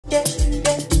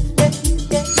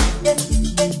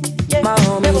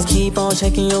keep on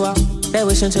checking you out. They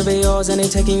wishing to be yours and they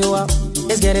taking you out.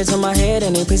 It's getting to my head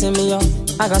and they pissing me off.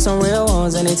 I got some real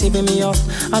ones and they tipping me off.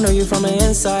 I know you from the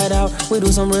inside out. We do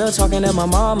some real talking at my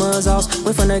mama's house.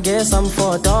 We finna get something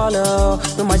for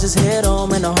 $1. We might just hit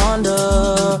home in a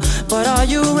Honda. But are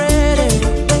you ready?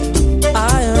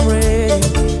 I am ready.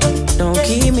 Don't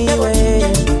keep me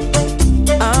waiting.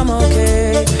 I'm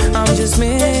okay. I'm just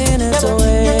minutes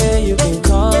away. You can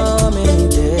call me any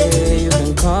day. You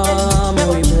can call me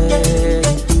we play.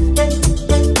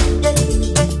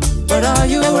 But are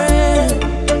you ready?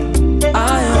 I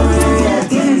am ready.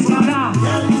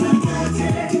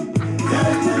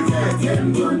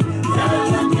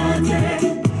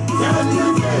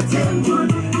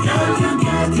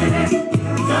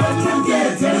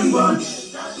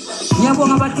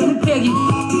 Ngiyabonga abahlonipheki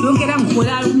lonke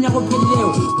langigolayo umnyaka ophelileyo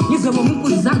ngizobonga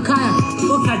unkuluzakhaya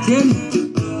ogadeni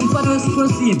umfana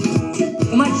wesikhosini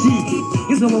umajiki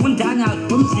ngizobonga undanya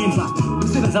ngomjimba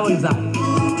umsebenzi awenzayo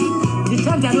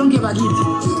ngithanda lonke bakithi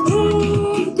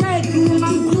umthetho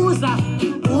mamkhuza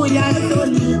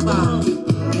uyahlonipha.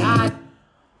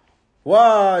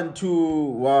 1 2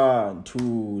 1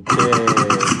 2 test.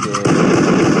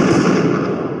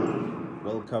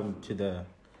 Welcome to the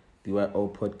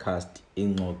ByoPodcast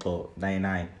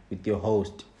Ingxoxo99 with your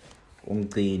host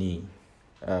Mgcini,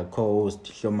 co-host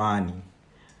Hlomani.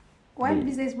 Why did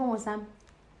you say small Sam?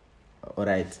 All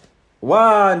right.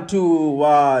 1 2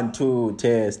 1 2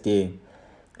 testing.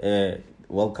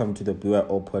 Welcome to the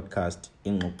ByoPodcast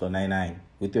Ingxoxo99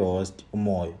 with your host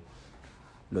Umoyo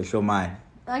lo Hlomani.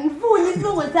 Angifuni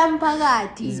isibongo sami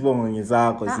phakathi. Isibongo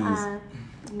ngisakho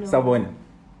sisi. Sabona.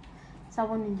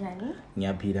 Sabona njani?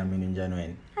 Ngiyaphila mina njani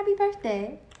wena? Happy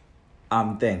birthday.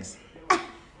 Thanks.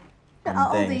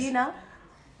 How old are you now?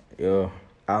 Yo,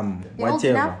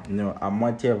 whatever. No, I'm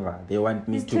whatever. They want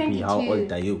me to be. How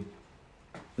old are you?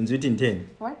 Unzuti 10.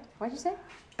 What? What'd you say?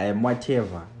 I am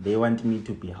whatever. They want me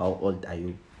to be. How old are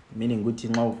you? Meaning ukuthi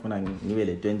nxa ufuna ngibe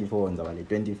le 24 ngizaba le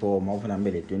 24, ma ufuna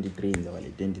ngibe le 23 ngizaba le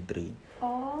 23.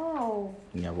 Oh.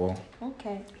 Ngiyabonga.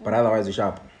 Okay. But otherwise we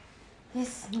sharp.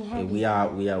 Yes, we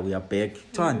are back.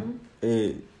 Turn.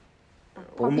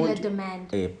 Popular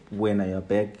demand. When you are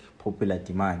back, popular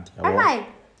demand. Alright.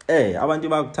 Abantu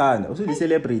bakuthanda. Usuthi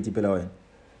celebrity phela wena.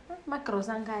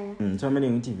 Makrosa ngaya. So manje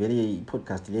ngithi vele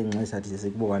podcast le ngisathi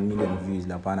sekubo 1 million views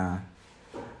lapha na.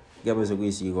 Kuyabe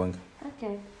sekuyisiko konke.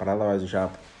 Okay. But otherwise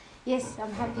sharp. Yes,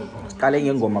 I'm happy. Qale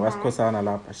ngengoma ka Skhosana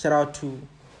lapha. Shout out to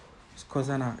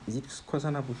Skhosana. Is it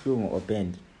Skhosana Buhlungu or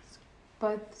band?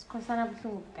 But Skhosana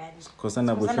Buhlungu band.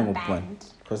 Skhosana Buhlungu band.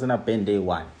 Skhosana band day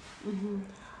 1.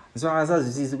 So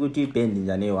asazwisisa ukuthi iband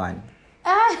njani e1.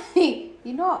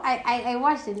 You know, I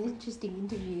watched an interesting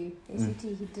interview. He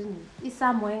didn't. It's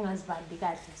somewhere ngazibandi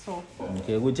kahle. So.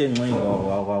 Okay, ukuthi engxenye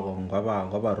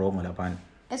ngaba wrong lapha.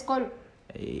 Esikolo.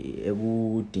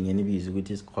 Ekudingeni ibizo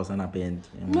ukuthi Skhosana band.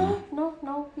 No.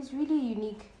 He's really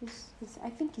unique. I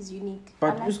think he's unique.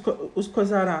 But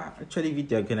Skhosana actually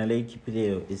video kana le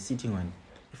ikiphileyo is sitting on,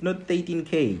 if not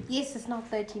 13k. Yes, it's not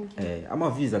 13k. Ama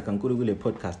views akankulu kule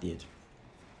podcast yethu.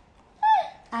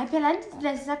 I phela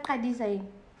lesisaqalisa yini.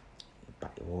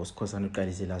 But Skhosana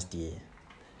uqalise last year.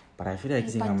 But I feel like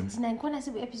singam khona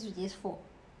sibu episode yes4.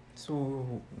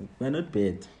 So we're not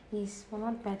bad. Yes, we're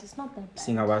not bad. It's not that bad.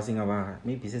 Singaba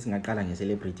maybe sesingaqala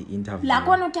nge-celebrity interview. La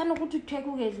khona uthanda ukuthi utheke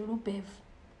ukedlula uBev.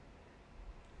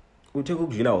 Utheke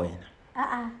ukudlula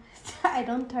wena. I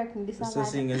don't talk in this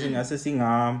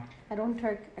singa I don't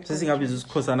talk. Sesingabiza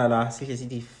uSkhosana la sihle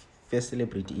sithi first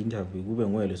celebrity interview kube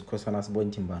nguyelo Skhosana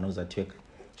sibona Timbano uzatheka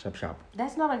sharp.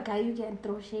 That's not a guy you can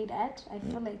throw shade at. I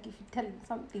feel like if you tell him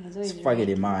something is always sifake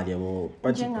le mali yabo.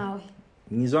 But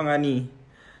ngizwa ngani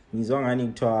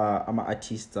kuthiwa ama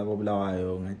artists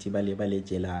abobulawayo ngathi bale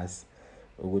jealous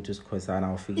ukuthi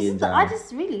uSkhosana ufike njani. Is the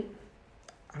artist really?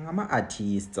 Angama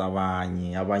artists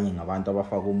abanye ngabantu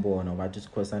abafaka umbono bathi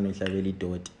uSkhosana uhlabela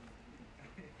idoti.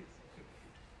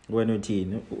 Wena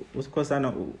uthini?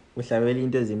 uSkhosana uhlabela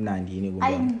into ezimnandi yini kuba?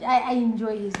 I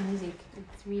enjoy his music.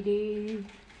 It's really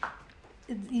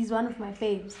he's one of my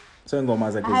faves. So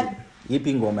ingoma zakhe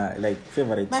yipi ngoma like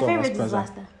favorite song? My favorite is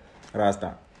Rasta.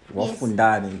 Rasta.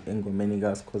 Wafundani engomeni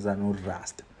ka Skhosana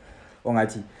uRasta.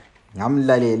 Ongathi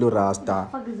ngamlalela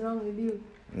uRasta. What is wrong with you?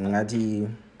 Ngathi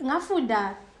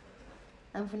ngafunda.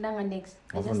 Amfundanga next.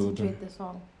 I just enjoyed the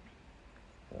song.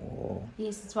 Oh.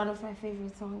 Yes, it's one of my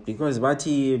favorite songs. Because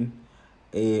bathi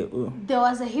there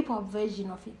was a hip hop version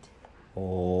of it.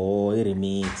 Oh, a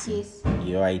remix. Yes.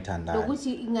 You ayithanda.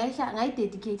 Ukuthi ngayi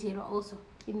dedicated also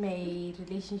in my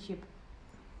relationship.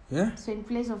 Yeah. So in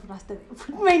place of Rasta, I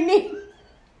put my name.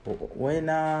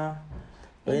 Wena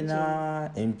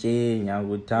Wena Mgcini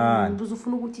ngiyakuthanda.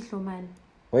 Uzufuna ukuthi Hlomani.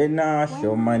 Wena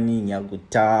Hlomani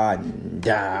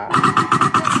ngiyakuthanda.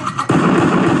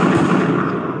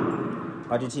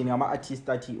 But uthini ama-artist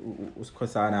athi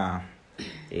uSkhosana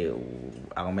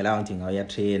akumelanga ukuthi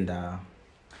ngawuyatrenda.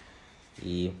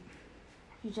 You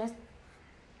just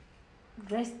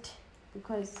rest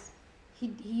because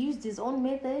he used his own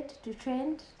method to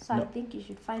trend, so no. I think you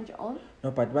should find your own.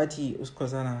 No, but bathi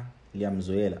uSkhosana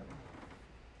liyamzwela.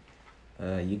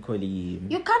 You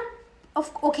can't.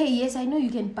 Okay, yes, I know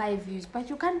you can buy views, but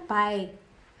you can't buy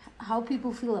how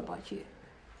people feel about you.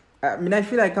 I mean, I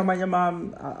feel like I'm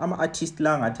an artist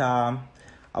lang at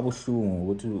Abuhlungu,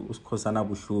 go to Skhosana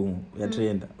Buhlungu,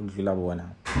 uyatrenda ukudlula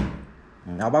bona.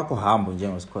 Abakho hambo nje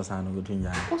ngoSkhosana ukuthi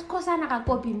njani. uSkhosana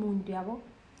akakopi umuntu yabo.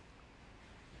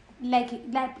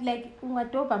 Like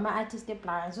ungadoba ama-artist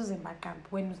eBlawayo uze mbaqamba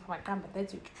when uzabaqamba,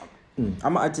 that's your job.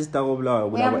 Ama-artist akobulawayo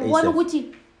uyabona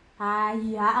ukuthi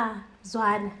hayi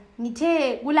zwana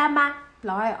ngithe kulama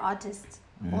Blawayo artists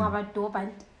ungabadoba.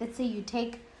 Let's say you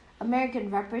take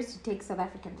American rappers, you take South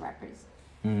African rappers.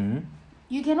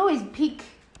 You can always pick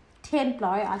 10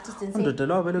 Blawayo artists and say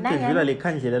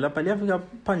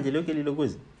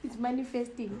it's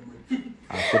manifesting.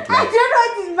 I don't know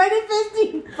what is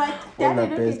manifesting, but all the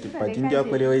best. But into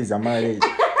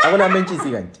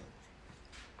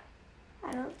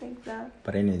I don't think so.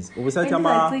 But anyways,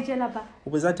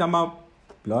 ubuzathi ama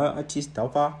Blawayo artist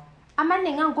alpha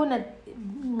amaningi angona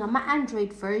ngama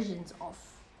Android versions of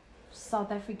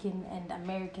South African and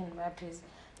American rappers.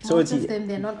 So most of them,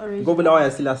 they're not original. Go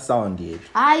Blawayo sila sound yet.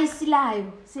 Hayi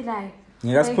silayo.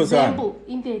 For example,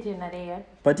 intete na leyo.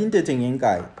 But intete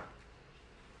ngenkayi.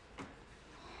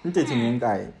 Intete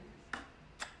ngenkayi.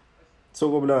 So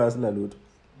go Blawayo sila lutho.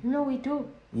 No, we do.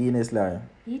 Yini esilayo?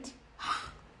 Eat.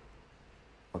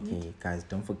 Okay, guys,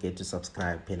 don't forget to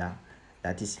subscribe phela.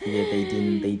 That is here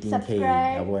 13K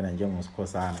yabona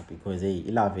njengoSkhosana because hey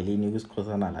ilave lini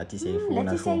kuSkhosana lathi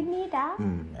siyifuna so.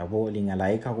 Yabo linga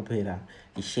like kuphela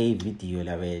i-share video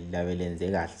lawe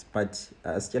lenze kahle but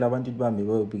sitshela abantu ukuthi bambe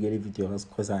bayobukela ivideo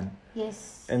kaSkhosana.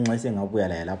 Yes. Enxese ngabuya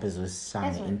la lapha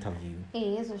ezosishaya interview.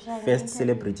 Ezoshaya. First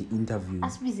celebrity interview.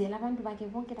 Asibizela abantu bakhe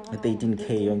bonke la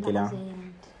 13K yonke la.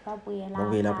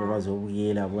 Babuye lapho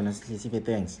bazobukela bona sibe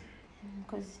thanks.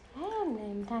 Because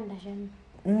ngimthanda nje.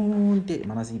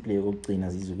 Mana siyiplay kokugcina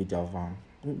zizwe ukuthi awufana.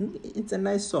 It's a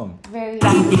nice song. Very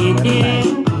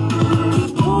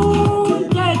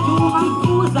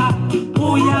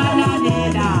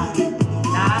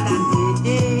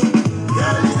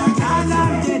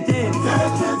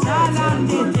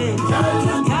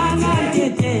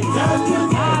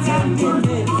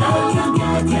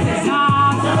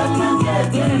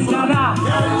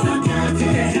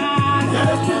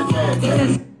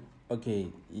Okay,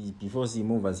 before we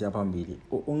move as yaphambili,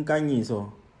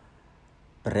 unkanyiso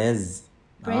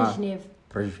Brezhnev.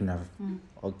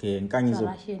 Okay,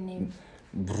 unkanyiso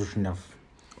Brezhnev.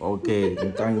 Okay,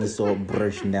 unkanyiso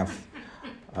Brezhnev.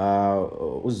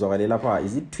 Uzwakale lapha,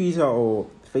 is it Twitter or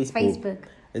Facebook?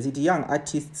 Is it young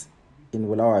artists in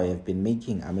Bulawayo have been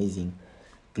making amazing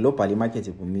globally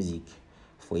marketable music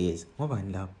for years.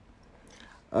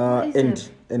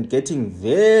 And getting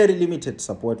very limited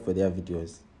support for their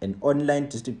videos and online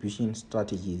distribution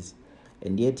strategies.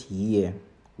 And yet here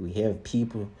we have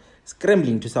people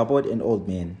scrambling to support an old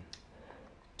man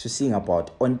to sing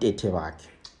about Ontetebak,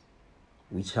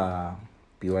 which are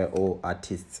BYO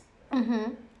artists.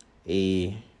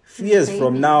 A few years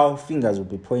from now, fingers will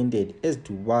be pointed as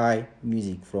to why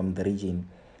music from the region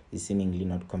is seemingly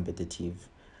not competitive.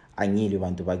 Angili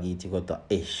bantu bakithi kodwa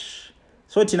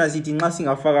so thina sithi nxa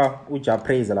singafaka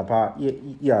uJapraiser lapha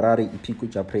iHarare ipick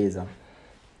uJapraiser,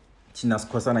 thina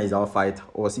Skhosana is our fighter,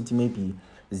 or sithi maybe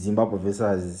Zimbabwe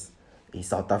versus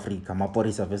South Africa,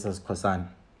 Maporisa versus Skhosana,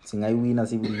 singayiwina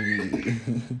sibili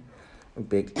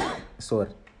ubek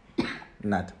sorry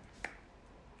not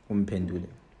umphendule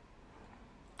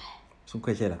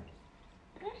sukhwehlela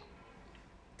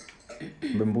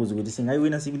bembuza ukuthi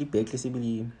singayiwina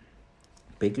sibili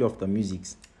battle of the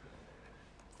musics.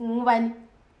 Ngubani?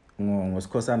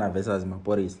 Skhosana versus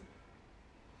Maporisa.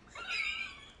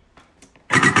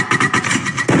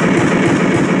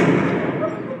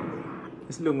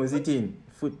 Isilungu sithini?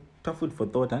 Food for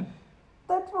thought, huh?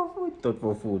 Thought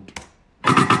for food.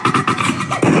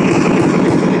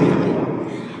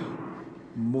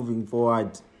 Moving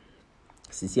forward,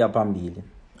 sisiya phambili.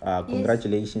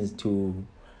 Congratulations to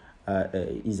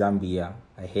Zambia.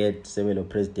 I heard several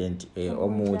president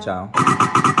omutsha.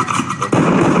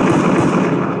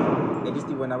 At least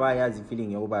when abayazi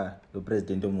feeling yokuba lo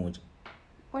president omutsha.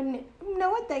 Mina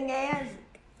kodwa ngiyayazi.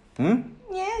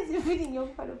 Yes. feeling your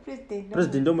father president.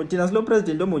 President omutina slow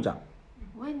president omuja.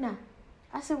 When na?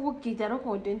 Ase kugida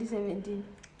lokho 2017.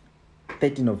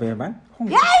 30 November.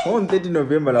 Yay! On 30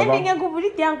 November la ba. Ngiyakubula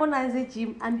idango naze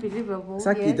gym unbelievable.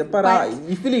 Sakita para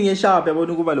I feeling esharp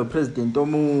yabona ukuba lo president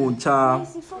omutsha.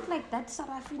 Yes, it felt like that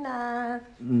Sarafina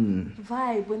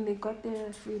vibe when they got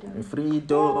their freedom.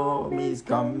 Freedom is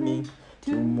coming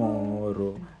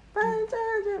tomorrow.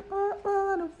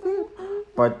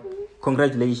 But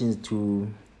congratulations to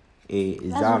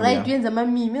Zambia. Right, yenza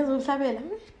mami mezohlabela.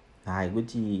 Hayi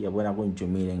ukuthi yabona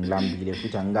konjumile ngilambile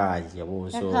futhi angazi yabo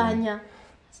so. Ekhanya.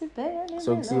 So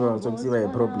kusiba a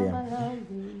problem.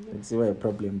 Kusiba a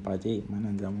problem but hey mana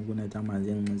ngizama ukunatha amanzi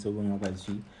encinci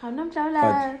kungabazi.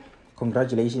 Awunamhlawula.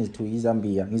 Congratulations to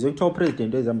Zambia. Ngizokuthiwa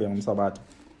president weZambia ngomsabatha.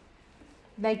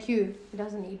 Like you, he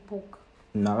doesn't eat pork.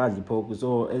 Nakadli pork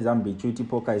so eZambia chuthi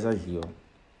pork ayisadliwa.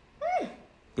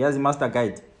 Yazi master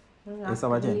guide.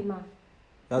 Esabatheni.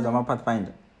 Yazi ama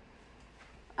pathfinder.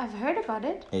 I've heard about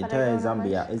it. But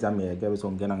Zambia ke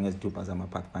songena ngezithupha zama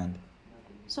pathfinder.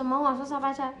 So mawungaso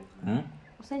sabatha?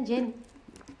 Usenjeni?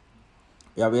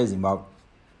 Yabe eZimbabwe.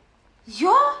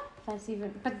 Yo, that's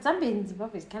even. But Zambia and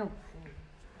Zimbabwe is kind of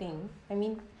thing. I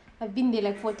mean, I've been there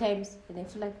like 4 times and I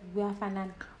feel like we are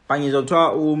fanana.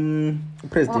 Ngizokuthiwa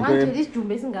president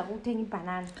isijumbe singakuthenga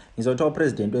ibanana. Ngizokuthiwa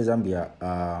president weZambia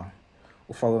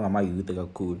ufakwe ngama youth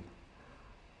kakhulu.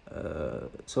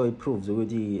 So it proves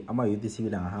ukuthi ama youth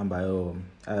sibili angahamba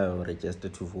ayo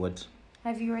register to vote.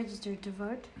 Have you registered to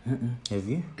vote?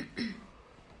 Have you?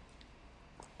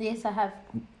 Yes, I have.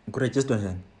 Register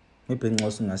njani? Maybe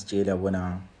ngcosi ngasitshela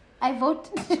bona. I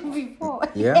voted before.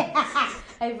 Yeah?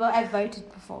 I voted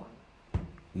before.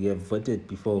 You have voted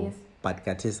before? Yes. But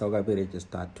Katesa ukabe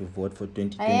registered to vote for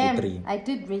 2023. I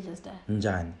did register.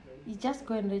 Njani? You just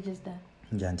go and register.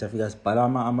 Njani tafika sibhala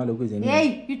ama lokhu zeni.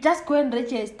 Hey, you just go and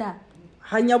register.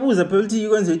 Hanyabuza phela ukuthi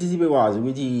ikwenze ukuthi sibe kwazi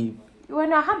ukuthi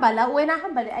wena hamba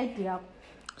le ID yakho.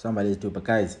 Samba lezithupa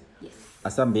guys. Yes.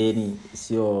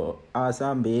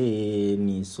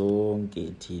 Asambeni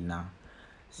sonke thina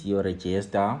siyo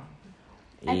register.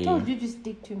 I told you to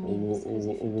stick to me.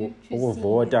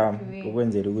 Ukuvota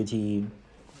ukwenzela ukuthi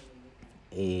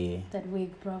that wig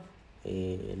bro.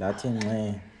 Lathi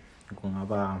nxe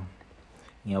kungaba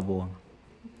ngiyabonga.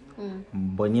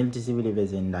 Mbonile ukuthi sibili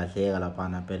beze ndahleka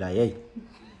lapha phela hey.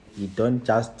 You don't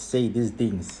just say these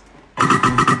things.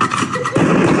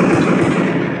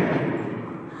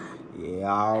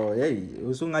 Yeah, hey,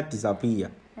 usunga disappear.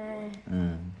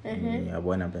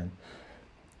 Yabona phela.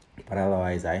 But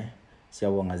otherwise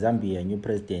siyabonga Zambia new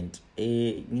president.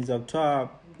 Ngizokuthiwa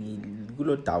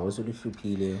kulo dabo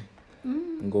soluhluphile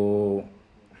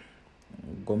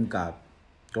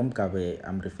Gomgabe,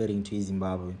 I'm referring to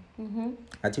Zimbabwe.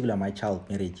 Particularly my child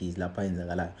marriages lapha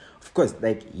enzakala. Of course,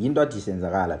 like into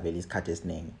disenzakala vele isikhathi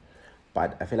esiningi.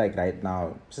 But I feel like right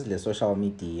now, just the social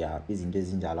media, izinto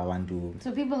ezinjalo abantu.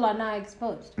 So people are now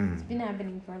exposed. It's been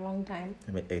happening for a long time.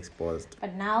 Exposed.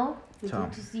 But now we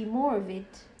get to see more of it.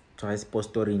 So I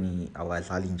story ni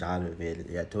awadlali njalo vele.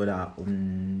 Yathola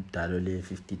umdalo le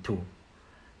 52.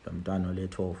 Lomntwana le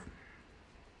 12.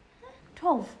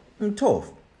 12. 12.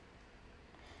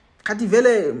 Kati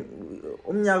vele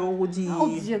umnyaka ukuthi How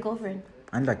old is your girlfriend?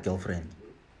 Under girlfriend.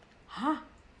 Huh?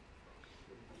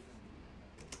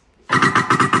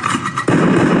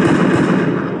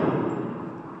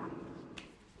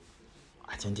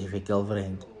 I don't have a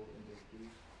girlfriend.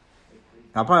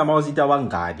 Ngapha mawusithi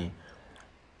abangani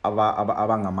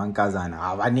abangamankazana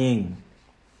abaningi.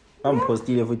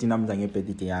 Bampostile futhi namhla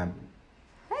ngebirthday yami.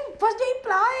 Hey, post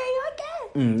imply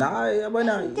okay. Nah,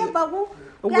 yabona.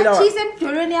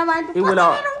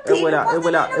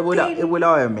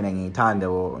 Ebulawa mina ngithanda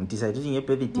ngidecide ukuthi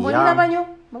ngebirthday yami. Mbonile abanyo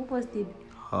bangipostile.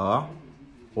 Ha?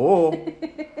 Oh.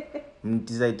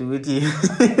 Ngidecide ukuthi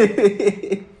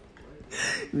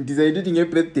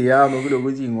ngebirthday yami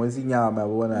kulokuthi ngosinyama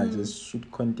yabona just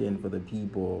shoot content for the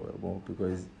people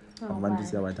because abantu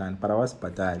siyabathanda but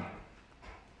awasibhatali.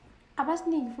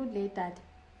 Abasiningi food late dad.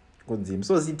 Kunzima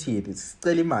so sithini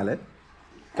sicela imali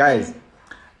guys.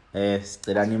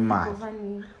 Sicela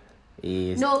imali.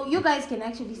 No, you guys can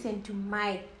actually send to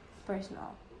my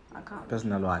personal account.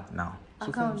 Personal what now?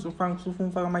 So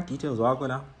faka my details wakho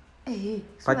la. So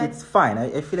but it's fine.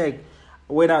 I feel like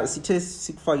when sithe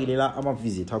sikufakile la ama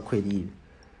visitor akhwelile.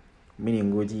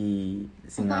 Meaning ukuthi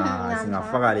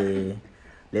singafaka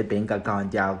le bank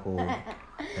account yakho.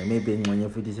 Maybe ngconye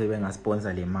futhi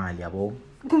sebengasponsor le mali yabo.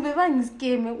 Kumbe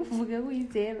bangiskeme uvuke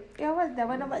kuyi0. Yawazi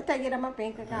abantu abathakela ama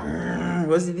bank account.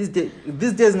 Was these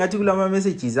days ngathi kulama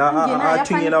messages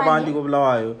athunyela abantu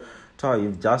kobulawayo.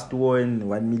 You've just won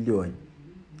 1 million.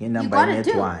 Ngenamba net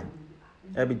 1.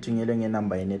 ebithunyelwe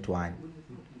ngenumber yenet 1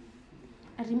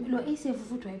 lo asave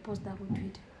futhi wayiposta ku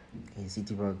Twitter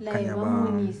sithi bakhanya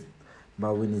like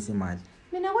bawinisa imali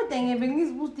mina kodwa ngebe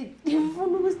ngizibusti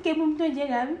ngifuna ukuscam umuntu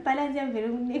njengami balance yamvele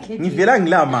kunegative ngivela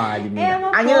ngila mali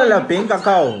mina angela la bank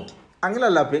account angela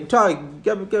la bank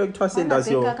kuthiwa send us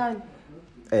your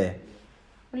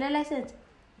ule license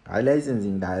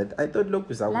licensing that I thought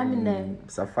lokhu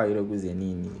safayile kuze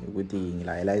nini ukuthi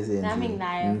ngila license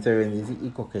ngisebenzisa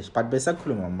i-cocash but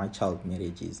besakhuluma ngama child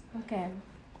marriages okay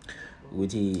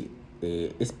ukuthi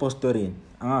ispostoring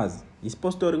angazi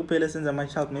ispostory kuphela senza ama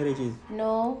child marriages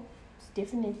no it's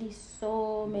definitely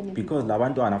so many because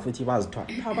labantwana futhi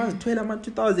bazithwela ama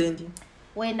 2000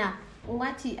 wena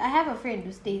ungathi I have a friend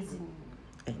who stays in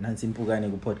nansi impukane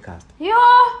ku podcast yo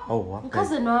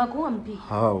cousin wakho ungamphiki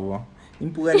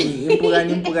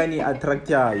impukane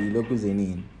attractor yilokhu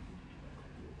zenini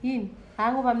yini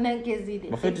ngoba mina ngezile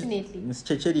definitely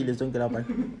ngisichethelile zonke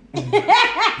labantu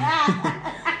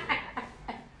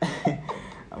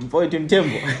mfowethu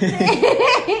Mthembu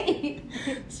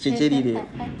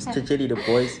sichethelile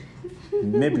boys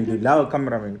maybe lawo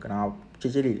cameraman kana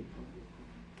sichethelile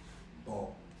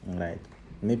right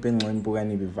maybe ngcono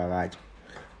impukane bivakatsha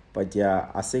but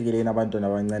yeah asekeleni abantwana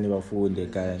abancane bafunde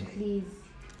guys please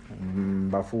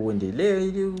bafunde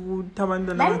le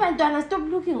abantwana stop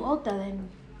looking older than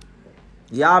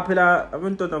yeah phela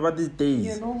abantwana ba these days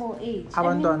your normal age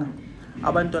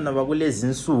abantwana bakulezi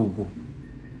insuku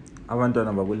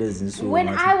when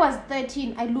I was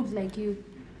 13 I looked like you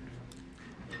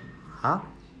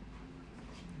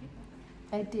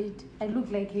I did I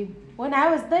looked like him when I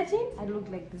was 13 I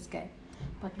looked like this guy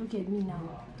but look at me now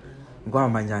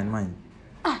ngwamba njani manje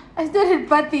I started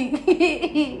bathing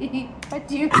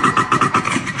but you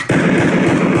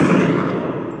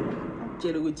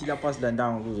tshela ukuthi lapha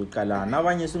silandanga kuzoqala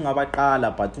nabanye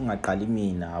singabaqala but ungaqali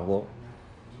mina yabo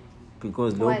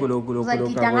because lokho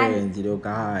akwenzi lokho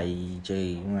hayi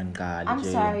Jay unganiqali I'm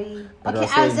sorry okay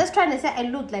I was just trying to say I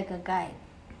looked like a guy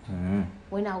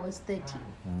when I was 13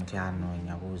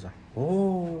 ngiyakuza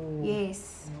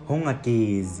yes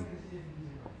ungagezi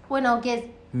when I guess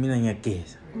mina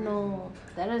ngiyageza no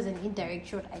that was an indirect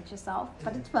shot at yourself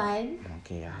but it's fine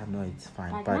okay I know it's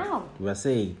fine but now we are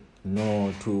saying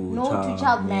no to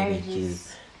child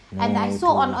marriages. And I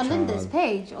saw on Linda's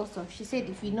page also, she said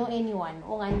if you know anyone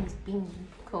or is being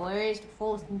coerced,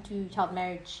 forced into child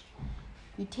marriage,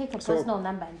 you take a personal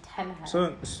number and tell her.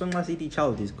 So nxa sithi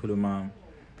child is khuluma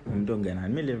umuntu ongena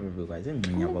nimele bekwazi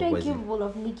engcinya bakwazi. Capable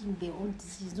of making their own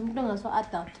decisions. Umuntu ongaso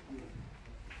adult.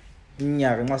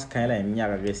 Iminyaka nxa sikhayela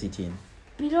iminyaka ke sithini?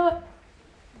 Below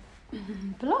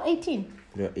 18.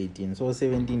 Below 18. So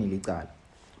 17 ilicala.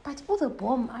 But all the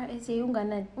bomb RSA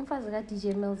ungana umfazi ka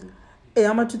DJ Melzy.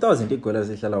 Ama 2000 egola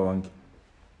sehlala wonke.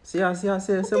 Siya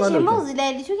DJ Melzy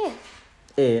la lithuke.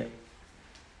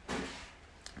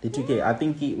 Lithuke I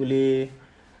think ule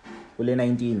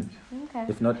 19. Okay.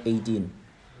 If not 18.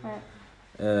 Right.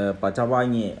 But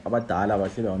abanye abadala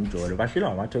bahlelwa umjolo,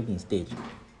 bahlelwa ama talking stage.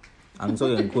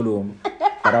 Angisoke ngikhuluma.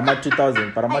 Para ama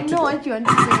 2000, para ama I know what you want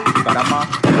to say. Para ama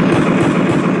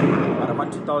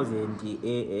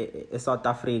 2000 South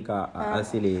Africa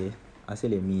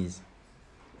asele mizi.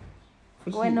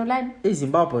 Wena ulani?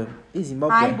 Zimbabwe.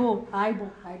 Hayibo.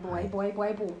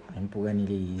 Impukani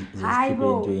le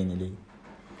izisipentweni le.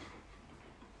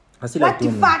 Asila what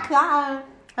the fuck?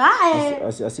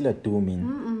 Asila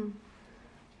dooming.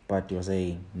 But you're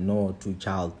saying no to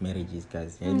child marriages,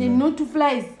 guys. No to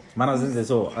flies. Mana zenze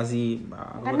so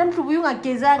Namhlubu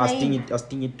ungagezanga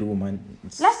astingi doom man.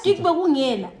 Last week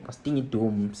bekungela. Astingi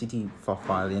doom sithi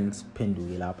fafa then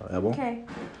siphenduke lapha, yabo? Okay.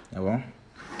 Yabo?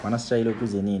 Mana sishayile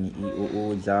kuze nini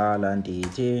udlala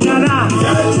ndithe.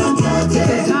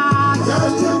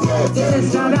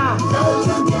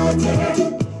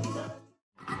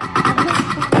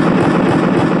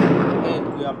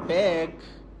 And we are back.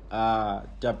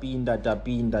 Tapinda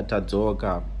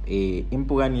tadzoka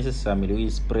impukani sesamile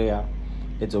uyisprayer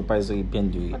edzopha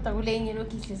isiphenduke kodwa kulenye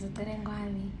lokihle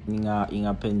seterengwane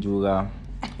ingaphenduka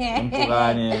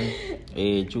impukane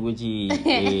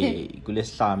ukuthi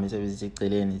kulesihlami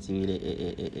sebesiceleni sibile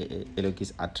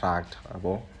elokis attract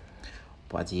yabo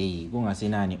but hey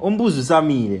kungasenani umbuzo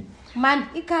usamile man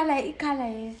ikhala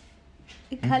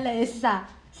yesa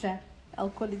I'll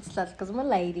call it slash because I'm a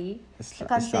lady. I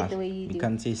can't say the way you do. You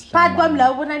can't say slash. But I'm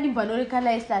like, when I didn't know the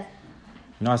color is slash.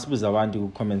 No, I suppose I want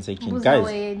to comment section, guys.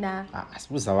 I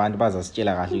suppose I want to buzz us.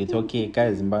 Okay,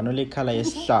 guys, mbano le color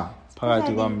is slash.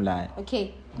 Phakathi kwamlane.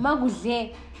 Okay,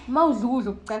 makudle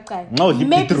mawudluzo kucaca.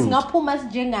 Maybe singaphuma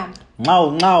sinjengami.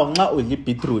 Nxa udli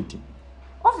beetroot.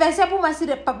 Ovese yaphuma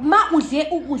sire ma udle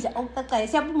ukudla okucacayo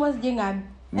siyaphuma njengami.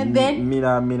 And then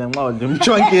mina nxa udle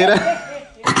umtshwankela.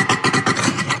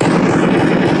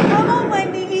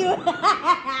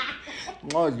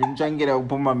 Nxa udle umtshwankela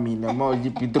kuphuma mina, nxa udle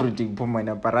ibhitruthi kuphuma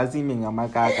mina, parasimi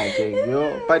ngamakaka ke.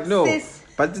 Yo, but no.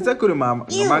 But it's a good mama.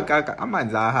 Ngamakaka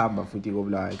amanzi ahamba futhi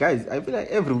koBulawayo. Guys, I feel like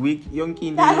every week yonke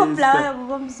into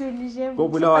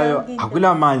koBulawayo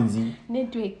akula manzi.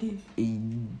 Network.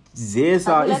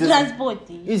 Zesa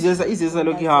izesa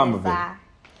lokhu ihamba vele.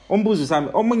 Umbuzo sami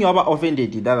omunye waba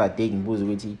offended the other day ngibuza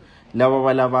ukuthi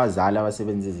laba abazali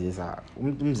abasebenza izesa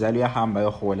umzali uyahamba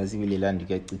yohola sibile landi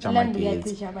kuyacicha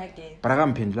amagetsi. Bara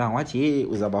kamphendulanga wathi hey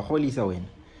uzabaholisa wena.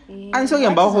 Angisoke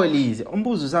ngibaholise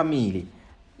umbuzo samile.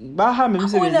 Bahambe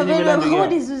emsebenzini belandi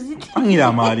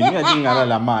angila mali ngiyathi ngala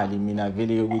la mali mina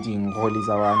vele ukuthi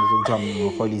ngiholisa abantu sokuthiwa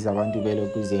ngiholisa abantu belo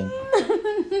kuzeni.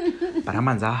 Bara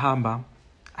amanzi ahamba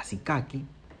asikaki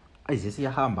ayize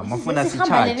siyahamba amafuna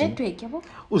sicharge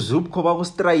uZupco baku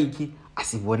strike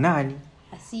asibonani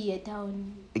asiye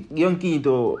town yonke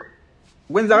into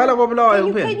kwenzakala koBulawayo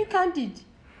kuphela. Can you count it?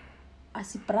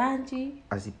 Asibranchi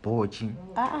asibhochi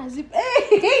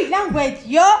hey language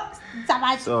yo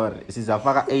sabathi sorry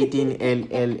sizafaka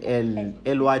 18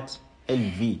 L what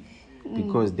LV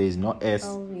because there is no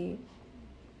S.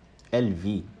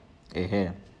 LV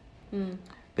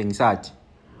pengisathi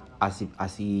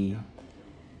asibranchi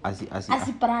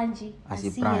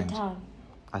town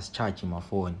asicharge my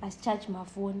phone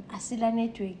asila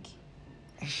network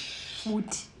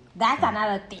futhi that's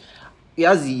another thing.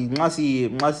 Yazi nxa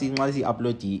si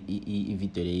upload I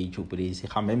video le YouTube le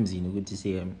sihamba emzini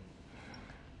ukuthi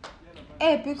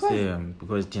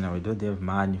because thina we don't have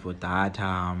money for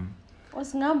data.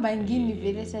 Osingamba ngini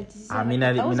vele sathi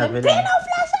mina vele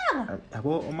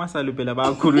yabo umasalu phela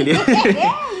bayakhululeka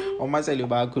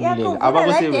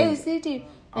abakusebenzi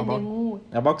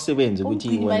abakusebenzi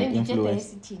ukuthi wena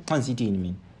influence xa sithini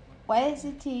mina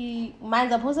wayesithi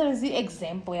manje aphosa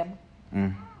example yabo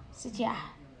sithi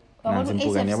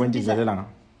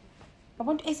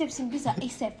abantu ASAP simbiza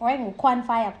ASAP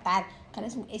wayenguqualify kudala kana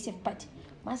simu ASAP but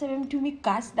mase bemthuma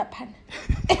igas laphana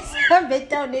esambe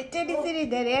town e30 city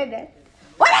derenda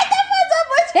wala tafaza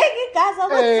bocheki igas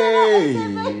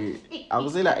akusela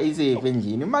akusela ASAP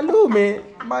endlini malume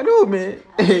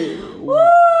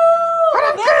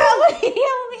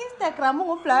Instagram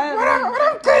nguflyer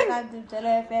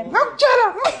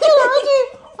ngakutshela ukuthi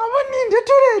abaninde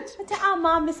toilet our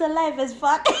mom is alive as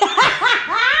fuck.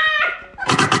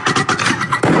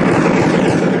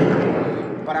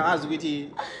 Para ngazi ukuthi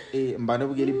mbana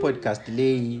bukela iPodcast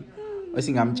leyi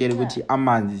osingamtshela ukuthi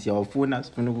amanzi siyawufuna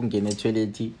sifuna ukungena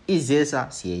etoilet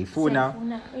izesa siyayifuna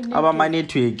abama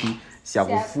network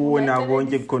siyakufuna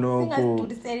konke khonokho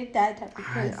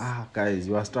guys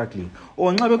you are struggling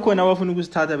nxa bekhona abafuna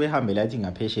ukusithatha behambe lathi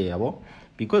ngaphesheya yabo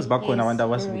because bakhona abantu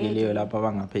abasibukeleyo lapha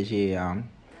abangaphesheya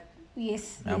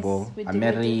yabo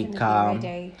America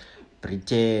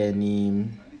Britain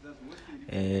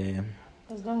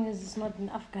as long as it's not in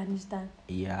Afghanistan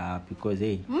because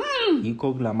hey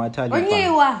yikho kula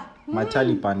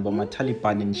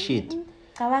Taliban and shit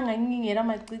cabanga ngingera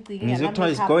macici ngizothiwa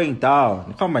is going down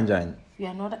ikhamba njani you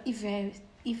are not if you're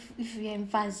in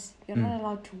fuzz you're not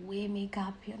allowed to wear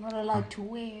makeup you're not allowed to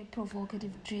wear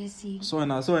provocative dressing so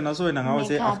wena ngawo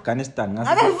se Afghanistan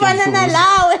ngafana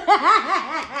nalawe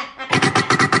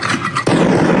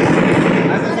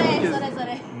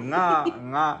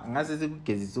ngase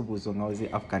sikugezisa ubuso ngawo se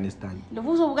Afghanistan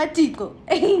lobuso bukaThixo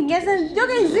ngese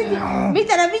njoke ngizithi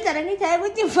mitana ngithaye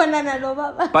ukuthi mfanana lo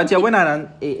baba but yabona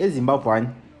eZimbabwe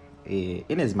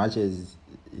in as much as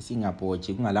Singapore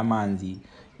kungalamanzi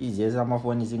izesa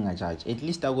amafoni singacharge at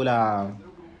least akula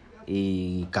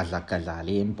gadla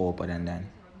le empopa nandani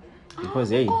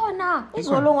because hey khona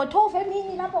izolo ngo12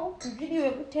 emini lapha ugcikiliwe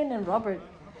ku10 and Robert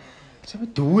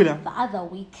sebedula the other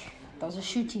week there was a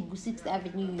shooting ku 6th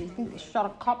Avenue. I think they shot a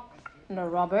cop and a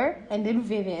robber and then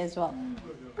Veve as well.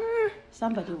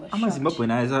 Somebody was shot. amaZimbabwe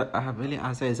nayo vele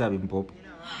asayesabe impopa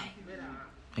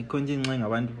ikhonje incenga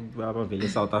abantu abavele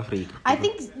South Africa. I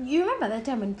think you remember that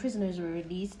time when prisoners were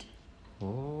released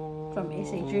from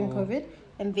SA during COVID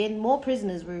and then more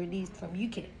prisoners were released from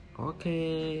UK.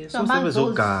 Okay, so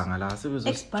sebezoganga la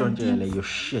sebezositshontshela your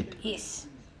shit. Yes.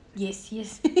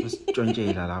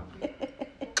 Usitshontshela lapha.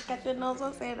 Kade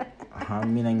nozo sela.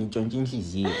 Mina ngitshontshe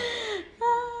inhliziyo.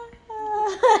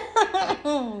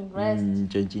 Rest.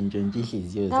 Ngitshontshe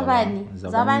inhliziyo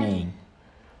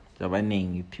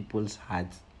zabanengi people's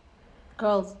hearts.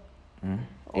 Girls.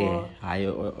 Hayi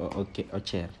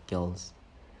okay, girls.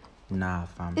 Nah,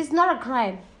 fam. It's not a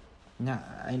crime. Nah,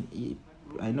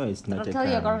 I know it's not I'll a tell crime.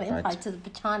 you, you're going to invite to the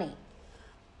Bachani.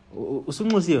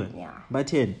 Usunxusiwe? Yeah.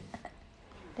 Batheni?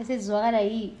 Lesizwakala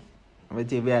yi.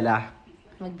 Bathe buya la.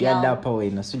 Buya lapha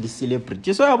wena suli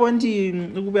celebrity. So yabona ukuthi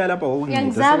ukubuya lapha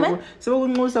Ngiyangizama.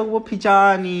 sebekunxusa kubo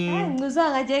Phitshani. Ngizwa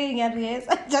ngathi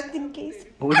ngiyariyesa just in case.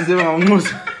 Ukuthi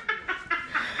sebenganxusa.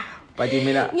 But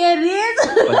mina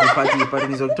ngiyariyesa. but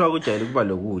ngizokuthiwa kujayele kuba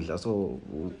lokudla so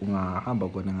ungahamba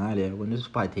khona ngale yabona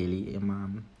usiphatheli ama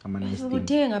nice things.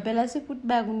 Ukuthenga phela sikuthi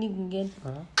bayakunika ngene.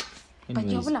 But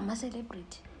yobula ma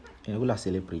celebrity. Kula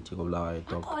celebrity kobulawayo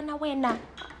dog. Khona wena.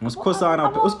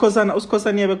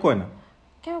 Usikhosana yabe khona.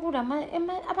 Ke kulama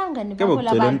abangani bakho bakho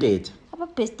labantu. Ntethe.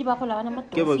 Ababest bakho labana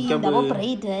amadolphin abo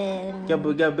Braden.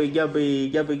 Kuyabe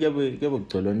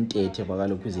kugcwele Ntethe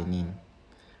bakalokhu izenini.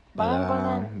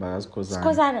 Baka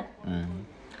Skhosana.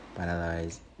 But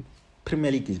otherwise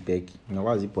Premier League is back.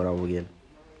 Ngakwazi ibhola ukela.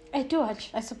 I do watch.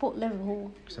 I support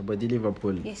Liverpool. Support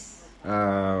Liverpool. Yes.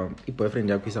 I-boyfriend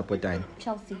yakho isupportani?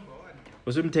 Chelsea.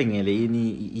 Usumthengele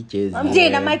yini i-jersey?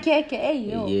 Amthena amakhekhe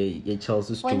yo. Ye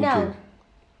Chelsea Wena.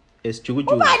 Juku.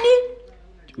 Ubani?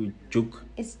 Juke.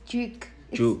 It's Duke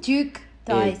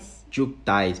Dice. Juke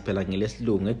Dice phela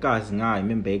ngelesilungu egazi ngayi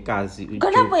member egazi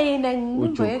Khona wena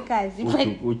ngimbo egazi.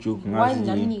 Ujuke Why ngazi.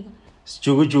 nami?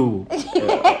 Juku.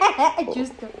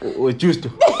 Justo.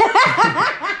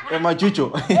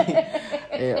 Emajujo.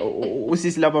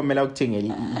 Usisi lapha mela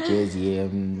ukuthengela i-jersey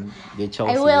ye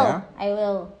Chelsea. I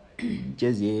will.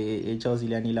 Jersey ye Chelsea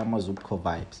lanila ama Zupco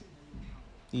vibes.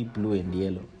 I-blue and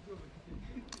yellow.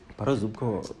 But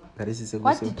Zupco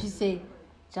What did you say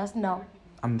just now?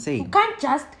 I'm saying. You can't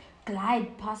just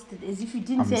glide past it as if you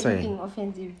didn't say anything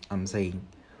offensive. I'm saying.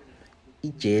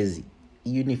 I-jersey,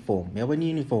 i-uniform. Yabona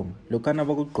i-uniform. Lokana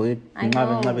bakugqoke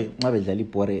nxabe dlala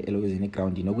ibhore elokuzini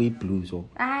ground nokuyi-blue so.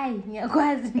 Hayi,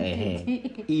 ngiyakwazi.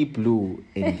 I-blue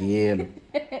and yellow.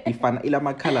 Ifana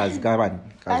ilama colors kabani?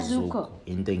 Zupco.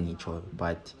 Into engitsho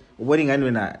but ubona ngani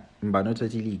wena mbana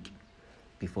othatha league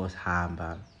before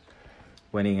sihamba.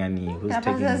 Ubona ngani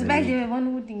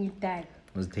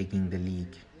who's taking the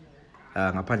league?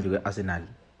 Ngaphandle kwe-Arsenal.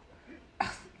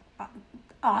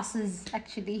 Asses,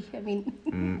 actually. I mean,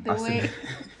 the Arsenal. way.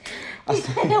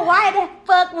 Why the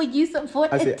fuck would you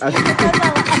support it?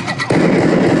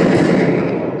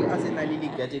 Arsenal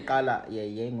league yathi qala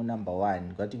yengu number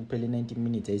 1 kwathi kuphela 90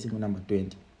 minutes ayisingu number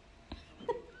 20.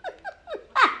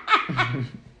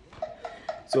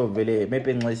 So vele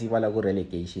maybe nxesi kwala ku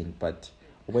relegation but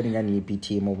ubona ngani ipi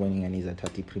team ubona ngani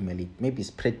izathatha i-Premier League maybe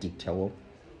it's predict yabo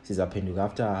sizaphenduka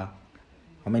after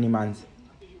how many months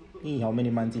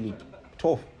league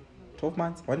 12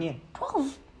 months 1 year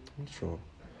 12. I'm sure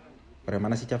but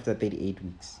I'm City after 38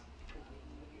 weeks.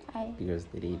 Aye. Because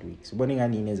 38 weeks ubona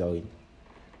ngani ineza win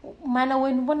Mana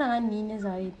wena ubona ngani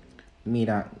ineza win?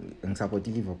 Mina ngisupport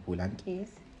Liverpool and Yes.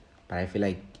 but I feel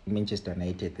like Manchester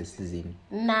United this season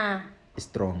Nah. is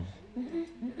strong.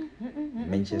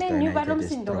 Manchester Man, United is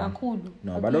balomsindo strong. kakhulu.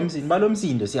 No,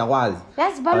 balomsindo siyakwazi.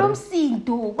 Yazi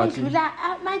balomsindo kwedlula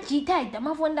ama-G-Tide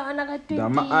amafonda wana ka-20.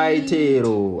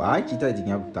 Ama-iTero, hayi G-Tide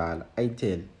ngiyakudala,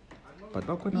 iTel. But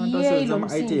bakhona abantu asenza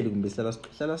ama-iTel kumbe hlala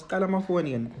siqala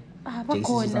amafoni kan.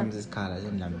 Bakhona. Sami sesikhala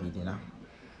sendlambile la.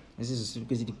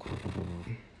 Esizisuke sithi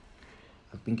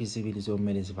I think isibili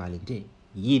somele sivale nje.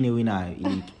 Yini winayo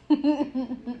ileague?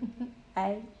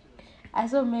 I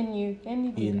saw menu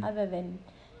anything other than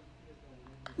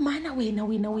Mana wena.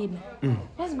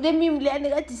 Let's blame him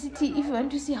at the city if you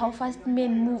want to see how fast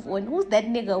men move on. Who's that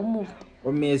nigga who moved?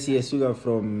 Messi esuka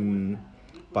from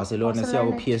Barcelona siya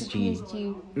ku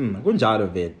PSG. Kunjalo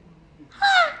vele.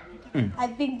 I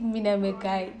think mina me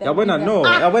guy. Yabona no,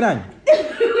 yabona.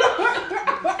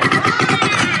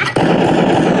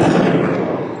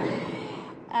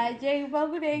 Jay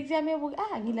bagu exam book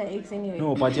ngila ex anyway.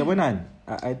 No, but yabona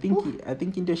I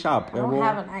think into sharp. I don't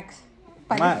have an ex.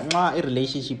 Ma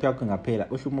relationship yakho ngaphela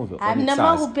usho move mina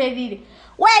makuphelile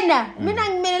wena mina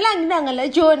ngimelela nginanga la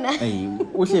Jona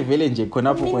uhle vele nje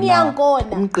khona pho khona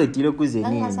umqedile kuze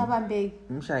nini angasabambeki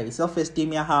umshayi self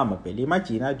esteem yahamba phela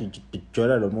imagine athi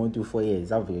ujola lo muntu 4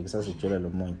 years avuke kusasejola lo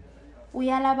muntu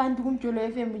uyala abantu kumjolo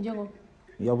FM njengoba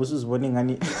uyabe usuzibona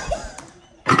ngani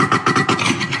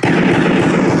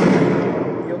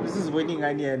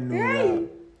yanuka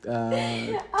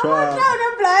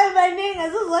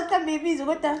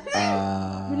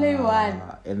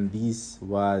and this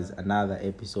was another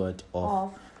episode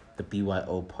of the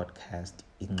ByoPodcast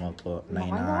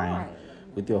Ingxoxo99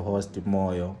 with your host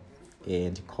Moyo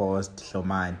and co-host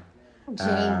Hlomani.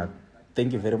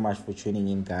 Thank you very much for tuning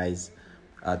in, guys.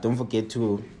 Don't forget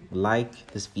to like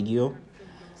this video,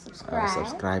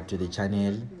 subscribe to the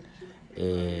channel,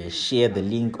 share the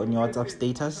link on your WhatsApp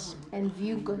status And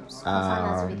view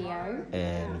Skhosana's video.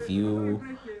 and view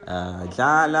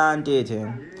Dlala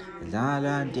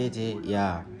Ntete,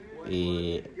 yeah.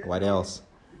 What else?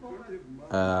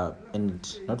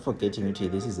 And not forgetting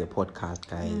this is a podcast,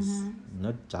 guys,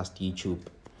 not just YouTube.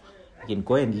 You can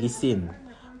go and listen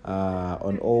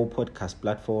on all podcast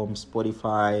platforms,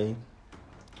 Spotify,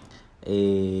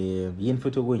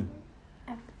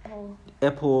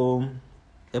 Apple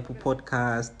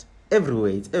Podcast,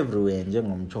 everywhere. It's everywhere.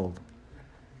 Njengomchova.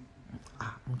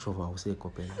 Umchova usekho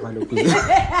phela. Balokhu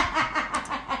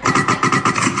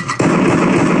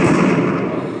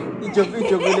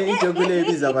ijogule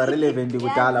bizaba relevant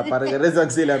kudala para reza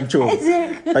kusela mchova.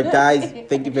 But guys,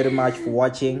 thank you very much for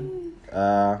watching.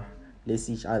 Let's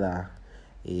see each other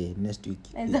next week.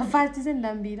 And the first is in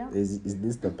Lambira. Is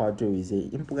this the part where we say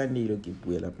impukanilo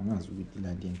kipwela pangazi ukuthi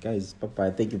landini? Guys, bye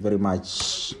bye. Thank you very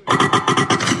much.